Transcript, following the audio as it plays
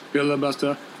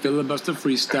Filibuster, filibuster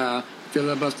freestyle.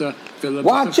 Filibuster, filibuster.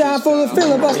 Watch out for the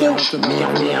filibuster.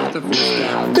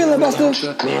 Filibuster.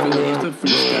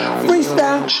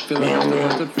 Freestyle.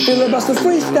 Filibuster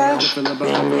freestyle.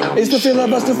 It's the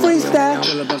filibuster freestyle.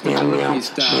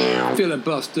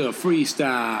 Filibuster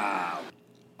freestyle.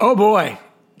 Oh boy.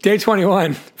 Day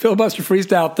 21. Filibuster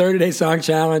freestyle 30-day song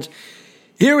challenge.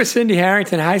 Here with Cindy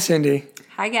Harrington. Hi, Cindy.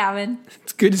 Hi, Gavin.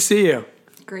 It's good to see you.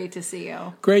 Great to see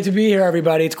you. Great to be here,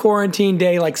 everybody. It's quarantine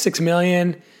day like 6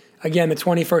 million. Again, the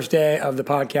 21st day of the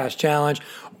podcast challenge.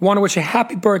 Want to wish a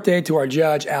happy birthday to our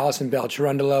judge, Allison Bell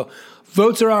Chirundolo.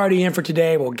 Votes are already in for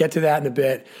today. We'll get to that in a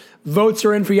bit. Votes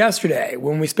are in for yesterday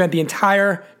when we spent the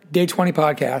entire Day 20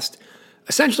 podcast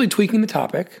essentially tweaking the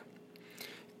topic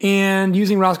and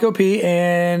using Roscoe P.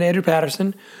 and Andrew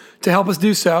Patterson to help us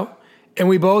do so. And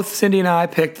we both, Cindy and I,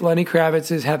 picked Lenny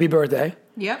Kravitz's Happy Birthday.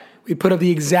 Yep. We put up the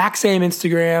exact same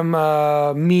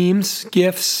Instagram memes,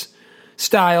 GIFs,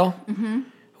 style. Mm-hmm.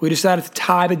 We decided to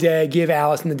tie the day, give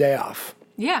Allison the day off.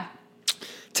 Yeah.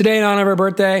 Today, in honor of her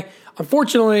birthday,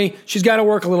 unfortunately, she's got to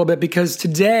work a little bit because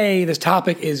today this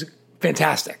topic is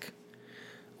fantastic.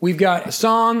 We've got a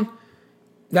song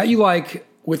that you like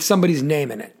with somebody's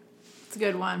name in it. It's a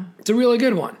good one. It's a really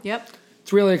good one. Yep.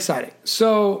 It's really exciting.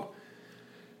 So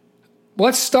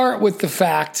let's start with the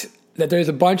fact that there's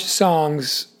a bunch of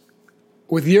songs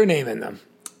with your name in them.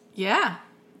 Yeah.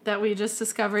 That we just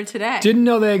discovered today. Didn't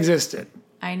know they existed.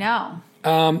 I know.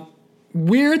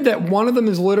 Weird that one of them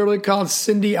is literally called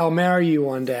Cindy, I'll Marry You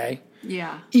One Day.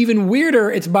 Yeah. Even weirder,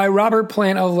 it's by Robert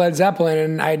Plant of Led Zeppelin,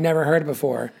 and I had never heard it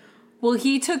before. Well,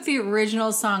 he took the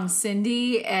original song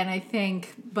Cindy and I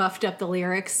think buffed up the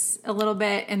lyrics a little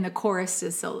bit, and the chorus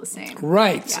is still the same.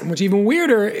 Right. Yeah. Which even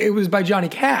weirder, it was by Johnny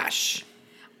Cash.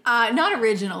 Not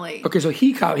originally. Okay, so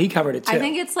he covered it too. I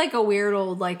think it's like a weird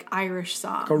old like Irish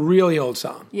song. a really old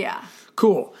song. Yeah.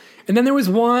 Cool. And then there was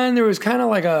kind of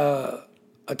like a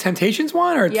Temptations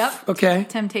one? Or Yep. Okay.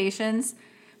 Temptations.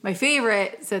 My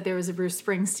favorite is that there was a Bruce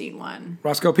Springsteen one.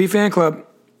 Roscoe P. Fan Club.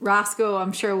 Roscoe,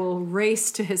 I'm sure, will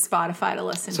race to his Spotify to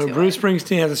listen to So Bruce it.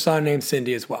 Springsteen has a song named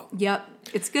Cindy as well. Yep.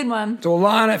 It's a good one. So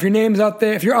Alana, if your name's out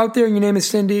there, if you're out there and your name is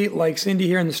Cindy, like Cindy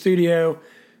here in the studio,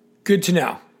 good to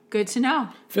know. Good to know.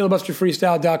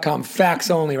 Filibusterfreestyle.com. Facts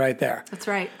only right there. That's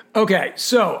right. Okay,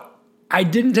 so I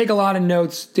didn't take a lot of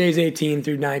notes days 18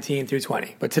 through 19 through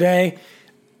 20. But today,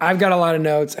 I've got a lot of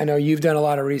notes. I know you've done a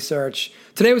lot of research.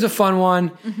 Today was a fun one.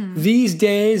 Mm-hmm. These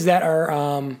days that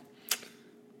are,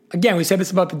 again, we said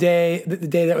this about the day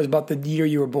that was about the year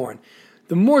you were born.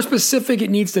 The more specific it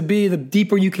needs to be, the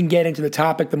deeper you can get into the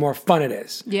topic, the more fun it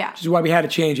is. Yeah. Which is why we had to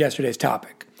change yesterday's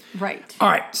topic. Right. All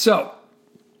right, so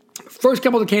first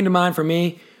couple that came to mind for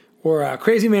me were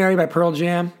Crazy Mary by Pearl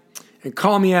Jam and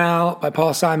Call Me Out by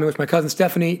Paul Simon, which my cousin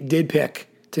Stephanie did pick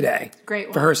today. Great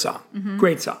one. For her song. Mm-hmm.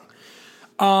 Great song.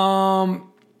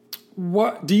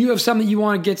 What do you have something you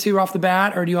want to get to off the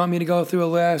bat, or do you want me to go through a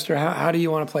list, or how do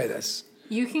you want to play this?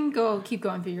 You can keep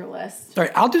going through your list. All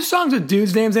right, I'll do songs with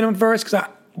dudes' names in them first, because I'm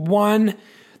not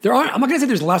going to say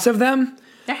there's less of them.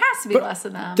 There has to be less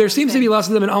of them. There seems to be less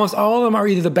of them, and almost all of them are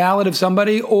either the ballad of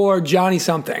somebody or Johnny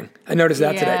something. I noticed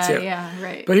that today, too. Yeah,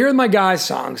 right. But here are my guys'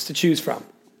 songs to choose from.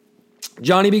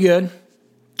 Johnny Be Good,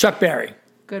 Chuck Berry.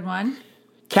 Good one.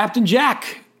 Captain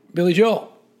Jack, Billy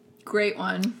Joel. Great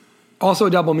one. Also a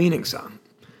double meaning song.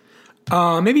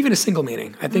 Maybe even a single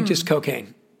meaning. I think just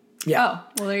cocaine. Yeah. Oh,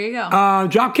 well, there you go.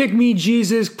 Dropkick Me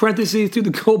Jesus, parentheses, Through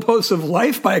the Goalposts of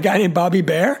Life by a guy named Bobby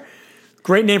Bear.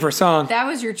 Great name for a song. That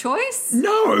was your choice?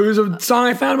 No, it was a song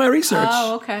I found in my research.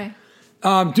 Oh, okay.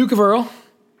 Duke of Earl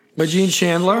by Gene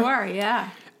Chandler. Sure, yeah.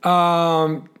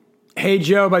 Hey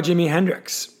Joe by Jimi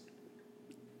Hendrix.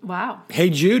 Wow.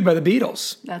 Hey Jude by the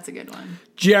Beatles. That's a good one.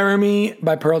 Jeremy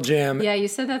by Pearl Jam. Yeah, you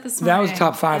said that this morning. That was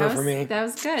top fiver for me. That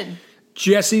was good.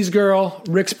 Jesse's Girl,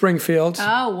 Rick Springfield.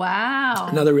 Oh, wow.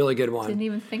 Another really good one. Didn't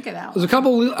even think of that one. There's a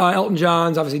couple Elton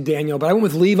Johns, obviously Daniel, but I went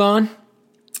with Levon.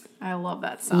 I love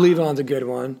that song. Levon's a good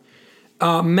one.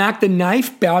 Mac the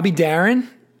Knife, Bobby Darin, one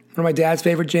of my dad's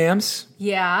favorite jams.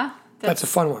 Yeah. That's a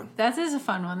fun one. That is a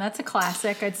fun one. That's a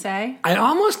classic, I'd say. I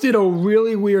almost did a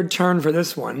really weird turn for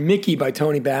this one. Mickey by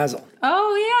Tony Basil.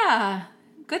 Oh, yeah.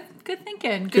 Good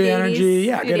thinking. Good 80s, energy.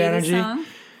 Yeah, good 80s energy.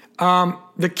 Song.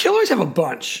 The Killers have a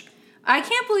bunch. I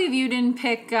can't believe you didn't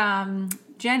pick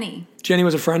Jenny. Jenny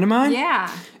was a friend of mine?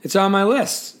 Yeah. It's on my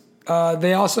list.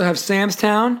 They also have Sam's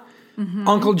Town,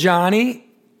 Uncle Johnny,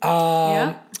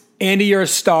 Andy, You're a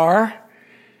Star.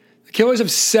 The Killers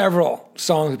have several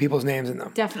songs with people's names in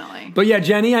them. Definitely. But yeah,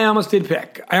 Jenny, I almost did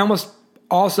pick. I almost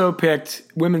also picked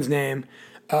women's name,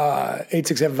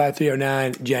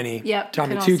 8675309, Jenny. Yep.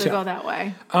 Tommy Can Two also go Tone. that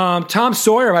way. Tom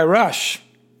Sawyer by Rush.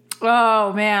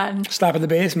 Oh, man. Stop at the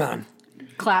Base, man.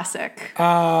 Classic.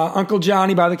 Uncle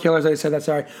Johnny by the Killers. I said that,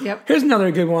 sorry. Yep. Here's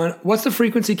another good one. What's the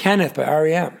Frequency, Kenneth by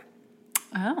R.E.M.?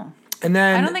 Oh. And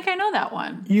then I don't think I know that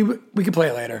one. we could play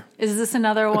it later. Is this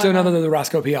another one? It's another of the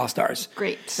Roscoe P. All-Stars.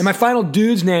 Great. And my final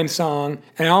dude's name song,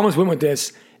 and I almost went with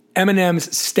this,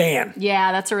 Eminem's Stan.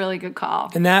 Yeah, that's a really good call.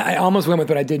 And that I almost went with,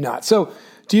 but I did not. So,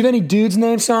 do you have any dude's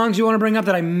name songs you want to bring up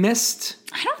that I missed?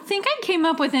 I don't think I came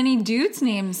up with any dude's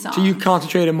name songs. So you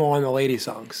concentrated more on the lady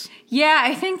songs. Yeah,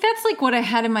 I think that's like what I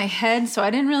had in my head, so I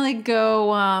didn't really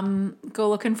go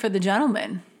looking for the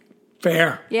gentleman.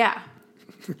 Fair. Yeah.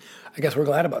 I guess we're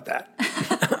glad about that.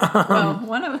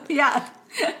 Well, yeah.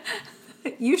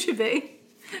 You should be.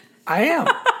 I am.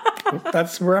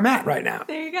 That's where I'm at right now.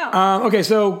 There you go. Okay,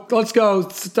 so let's go.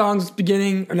 Songs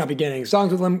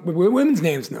songs with women's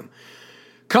names in them.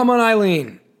 Come On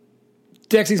Eileen.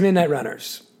 Dexy's Midnight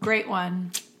Runners. Great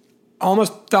one.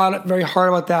 Almost thought very hard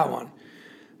about that one.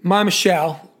 My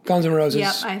Michelle, Guns N' Roses.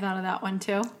 Yep, I thought of that one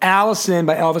too. Allison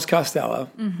by Elvis Costello.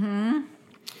 Mm-hmm.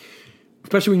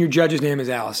 Especially when your judge's name is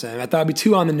Allison. I thought it'd be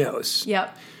too on the nose.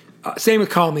 Yep. Same with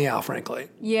Call Me Al, frankly.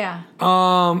 Yeah.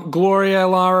 Gloria,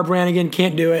 Laura Branigan,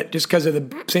 can't do it just because of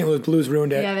the St. Louis Blues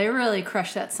ruined it. Yeah, they really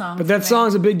crushed that song. But that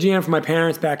song's a big jam for my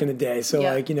parents back in the day. So,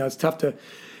 Yeah. it's tough to...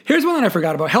 Here's one that I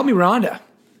forgot about. Help Me Rhonda.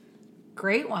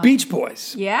 Great one. Beach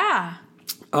Boys. Yeah.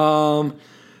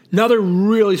 Another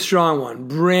really strong one.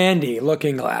 Brandy,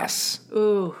 Looking Glass.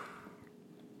 Ooh.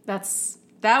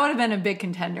 That would have been a big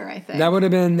contender, I think. That would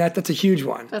have been... That's a huge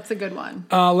one. That's a good one.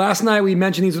 Last night we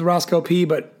mentioned these with Roscoe P,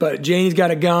 but Janie's Got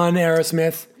a Gun,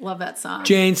 Aerosmith. Love that song.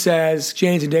 Jane's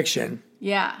Addiction.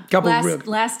 Yeah. Couple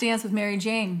Last Dance with Mary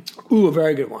Jane. Ooh, a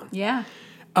very good one. Yeah.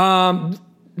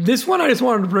 This one I just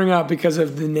wanted to bring up because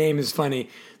of the name is funny.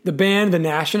 The band The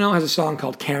National has a song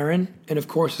called Karen, and of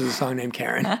course there's a song named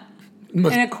Karen. And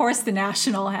of course The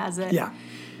National has it. Yeah.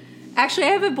 Actually, I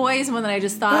have a boys one that I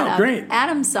just thought of. Great.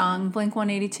 Adam's song, Blink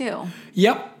 182.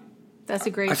 Yep. That's a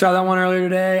great I saw that one earlier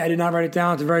today. I did not write it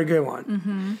down. It's a very good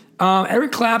one. Mm-hmm.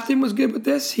 Eric Clapton was good with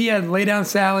this. He had Lay Down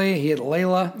Sally. He had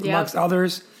Layla, amongst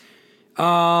others.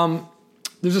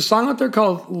 There's a song out there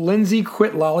called Lindsay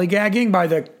Quit Lollygagging by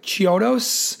the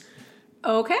Chiodos.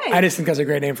 Okay. I just think that's a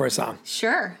great name for a song.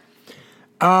 Sure.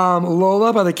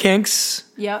 Lola by the Kinks.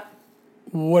 Yep.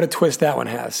 What a twist that one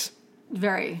has.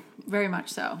 Very, very much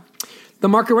so. The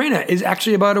Macarena is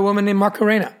actually about a woman named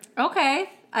Macarena. Okay.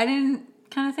 I didn't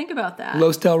kind of think about that.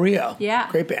 Los Del Rio. Yeah.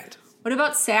 Great band. What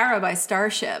about Sarah by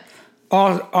Starship?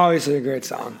 Obviously a great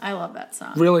song. I love that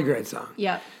song. Really great song.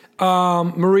 Yep.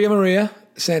 Maria,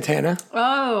 Santana.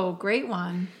 Oh, great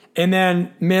one. And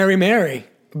then Mary Mary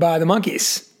by the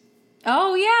Monkees.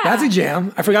 Oh, yeah. That's a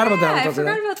jam. I forgot about that one. I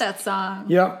forgot about that song.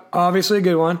 Yep, obviously a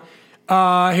good one.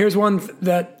 Here's one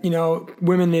that,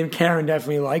 women named Karen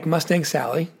definitely like. Mustang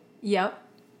Sally. Yep.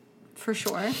 For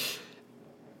sure.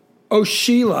 Oh,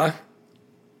 Sheila,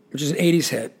 which is an 80s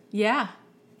hit. Yeah.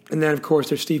 And then, of course,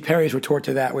 there's Steve Perry's retort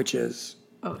to that, which is...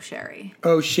 Oh, Sherry.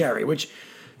 Oh, Sherry, which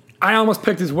I almost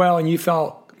picked as well, and you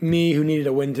felt me who needed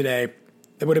a win today.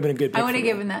 It would have been a good pick. I would have for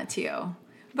me. given that to you. What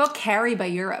about Carrie by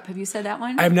Europe? Have you said that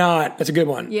one? I have not. That's a good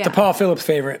one. Yeah. It's a Paul Phillips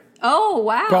favorite. Oh,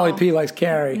 wow. Paulie P likes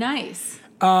Carrie. Nice.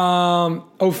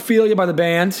 Ophelia by the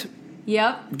band.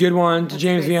 Yep. Good one. It's a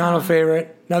James a great Viano song.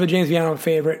 favorite. Another James Viano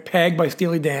favorite. Peg by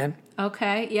Steely Dan.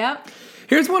 Okay. Yep.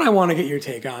 Here's one I want to get your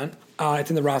take on. It's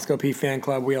in the Roscoe P fan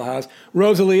club wheelhouse.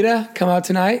 Rosalita, Come Out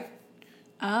Tonight.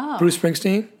 Oh. Bruce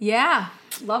Springsteen. Yeah.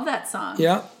 Love that song.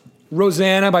 Yeah.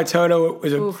 Rosanna by Toto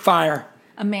was a fire.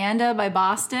 Amanda by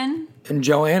Boston. And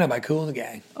Joanna by Kool and the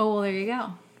Gang. Oh, well, there you go.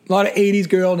 A lot of 80s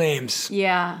girl names.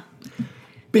 Yeah.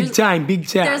 Big time.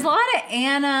 There's a lot of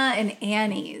Anna and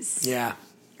Annies. Yeah.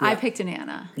 I picked an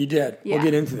Anna. You did. Yeah. We'll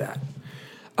get into that.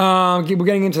 We're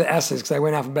getting into the S's because I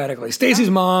went alphabetically. Stacy's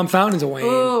mom, Fountains of Wayne.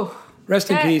 Ooh. Rest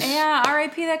in peace. Yeah,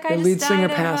 R.I.P. That guy The just lead died singer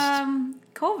of passed.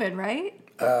 COVID, right?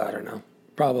 I don't know.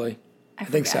 Probably. I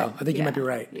think so. forget. I think you might be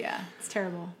right. Yeah, it's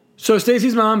terrible. So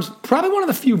Stacy's mom's probably one of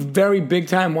the few very big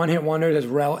time one hit wonders that's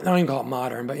I don't even call it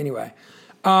modern, but anyway.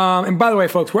 And by the way,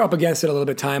 folks, we're up against it a little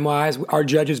bit time wise. Our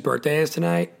judge's birthday is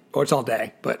tonight. Or it's all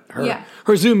day, but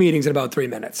her Zoom meeting's in about 3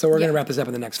 minutes. So we're going to wrap this up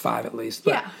in the next 5 at least.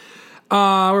 But,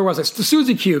 where was it? The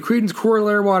Suzy Q, Creedence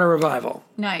Clearwater Revival.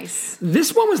 Nice.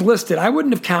 This one was listed. I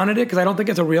wouldn't have counted it because I don't think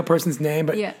it's a real person's name,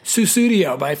 but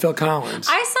Susudio by Phil Collins.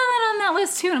 I saw that on that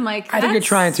list too, and I'm like, I think you're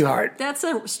trying too hard. That's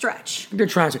a stretch. They're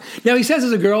trying to. Now, he says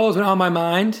as a girl has been on my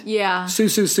mind. Yeah.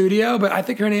 Susu Studio, but I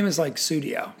think her name is like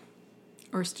Sudio.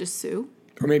 Or it's just Sue.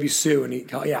 Or maybe Sue.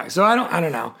 So I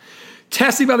don't know.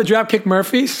 Tessie by the Dropkick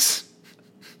Murphys.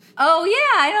 Oh,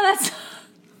 yeah, I know that's...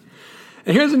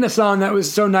 And here's a song that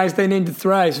was so nice they named it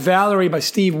thrice. Valerie by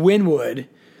Steve Winwood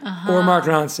or Mark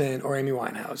Ronson or Amy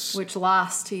Winehouse. Which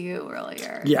lost to you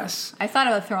earlier. Yes. I thought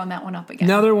about throwing that one up again.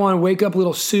 Another one, Wake Up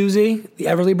Little Susie, the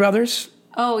Everly Brothers.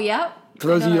 Oh, yep. For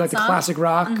those I of know you that like the song. classic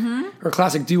rock or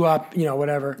classic doo-wop,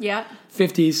 whatever. Yep.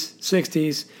 50s,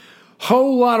 60s.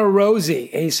 Whole Lot of Rosie,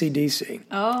 AC/DC.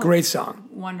 Oh. Great song.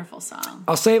 Wonderful song.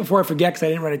 I'll say it before I forget because I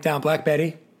didn't write it down. Black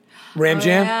Betty. Ram Oh,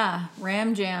 Jam. Yeah,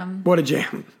 Ram Jam. What a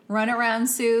jam. Run Around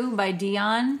Sue by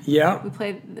Dion. Yeah, We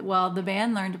played, the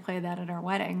band learned to play that at our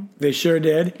wedding. they sure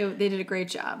did. They did a great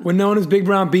job. We're known as Big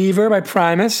Brown Beaver by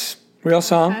Primus. Real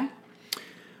song. Okay.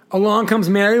 Along Comes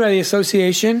Mary by The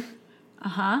Association.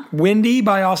 Windy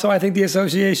by also, I think, The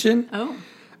Association. Oh,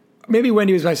 Maybe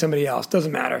Wendy was by somebody else.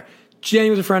 Doesn't matter. Jenny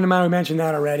was a friend of mine. We mentioned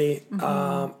that already.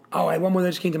 I had one more that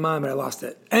just came to mind, but I lost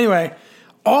it. Anyway,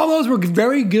 all those were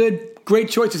very good, great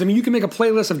choices. I mean, you can make a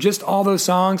playlist of just all those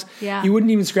songs. Yeah. You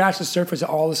wouldn't even scratch the surface of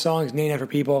all the songs named after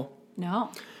people. no.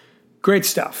 Great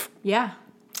stuff. Yeah.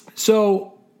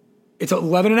 So it's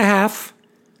 11.5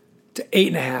 to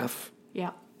 8.5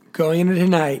 Yeah. going into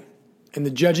tonight, and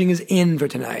the judging is in for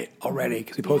tonight already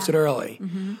because we posted early.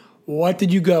 What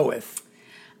did you go with?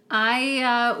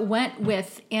 I went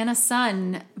with Anna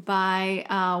Sun by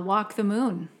Walk the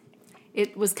Moon.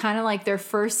 It was kind of like their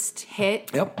first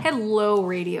hit. Yep. Had low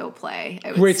radio play. I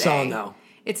would Great say. song, though.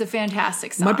 It's a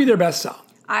fantastic song. Might be their best song.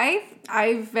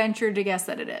 I ventured to guess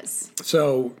that it is.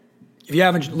 So if you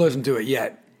haven't listened to it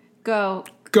yet, Go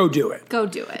do it.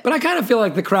 do it. But I kind of feel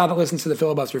like the crowd that listens to the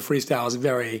Filibuster Freestyle is a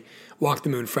very Walk the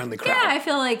Moon friendly crowd. Yeah, I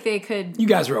feel like they could. You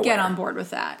guys are aware. get on board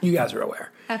with that. You guys are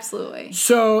aware. Absolutely.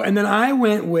 So, and then I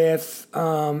went with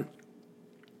a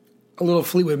little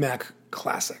Fleetwood Mac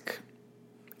classic.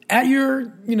 At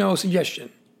your, suggestion.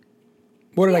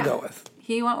 What did I go with?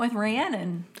 He went with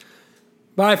Rhiannon.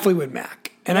 By Fleetwood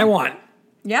Mac. And I won.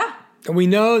 Yeah. And we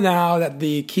know now that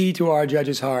the key to our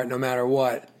judge's heart, no matter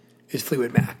what, is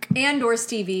Fleetwood Mac. And or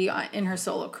Stevie in her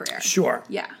solo career. Sure.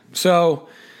 Yeah. So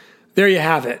there you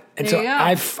have it. And There so you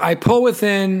go. I pull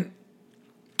within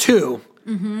 2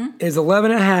 is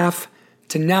 11.5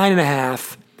 to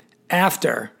 9.5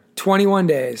 after 21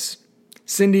 days.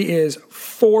 Cindy is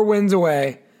 4 wins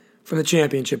away from the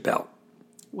championship belt.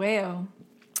 Wayo.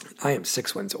 I am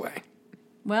 6 wins away.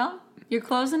 Well, you're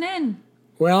closing in.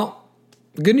 Well,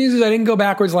 the good news is I didn't go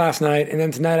backwards last night, and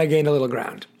then tonight I gained a little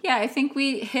ground. Yeah, I think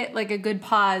we hit like a good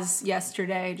pause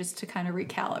yesterday just to kind of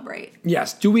recalibrate.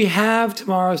 Yes. Do we have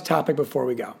tomorrow's topic before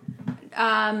we go?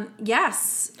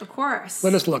 Yes, of course.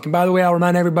 Let us look. And by the way, I'll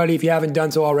remind everybody, if you haven't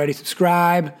done so already,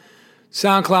 subscribe.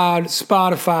 SoundCloud,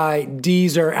 Spotify,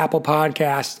 Deezer, Apple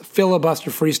Podcasts, Filibuster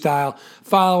Freestyle.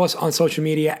 Follow us on social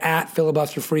media at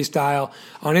Filibuster Freestyle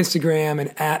on Instagram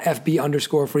and at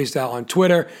FB_freestyle on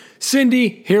Twitter.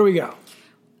 Cindy, here we go.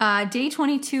 Day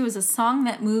 22 is a song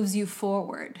that moves you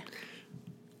forward.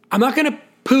 I'm not going to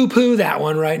poo-poo that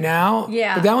one right now.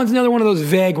 Yeah. But that one's another one of those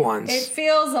vague ones. It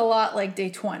feels a lot like day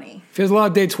 20. Feels a lot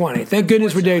of day 20. Thank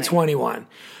goodness for day 21.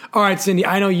 All right, Cindy,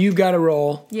 I know you've got to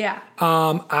roll. Yeah.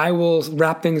 I will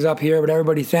wrap things up here, but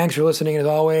everybody, thanks for listening as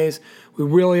always. We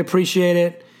really appreciate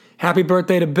it. Happy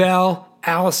birthday to Belle,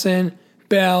 Allison,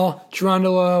 Belle,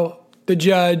 Gerondolo, the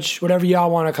judge, whatever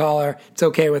y'all want to call her. It's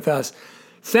okay with us.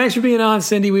 Thanks for being on,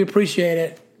 Cindy. We appreciate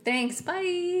it. Thanks.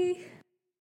 Bye.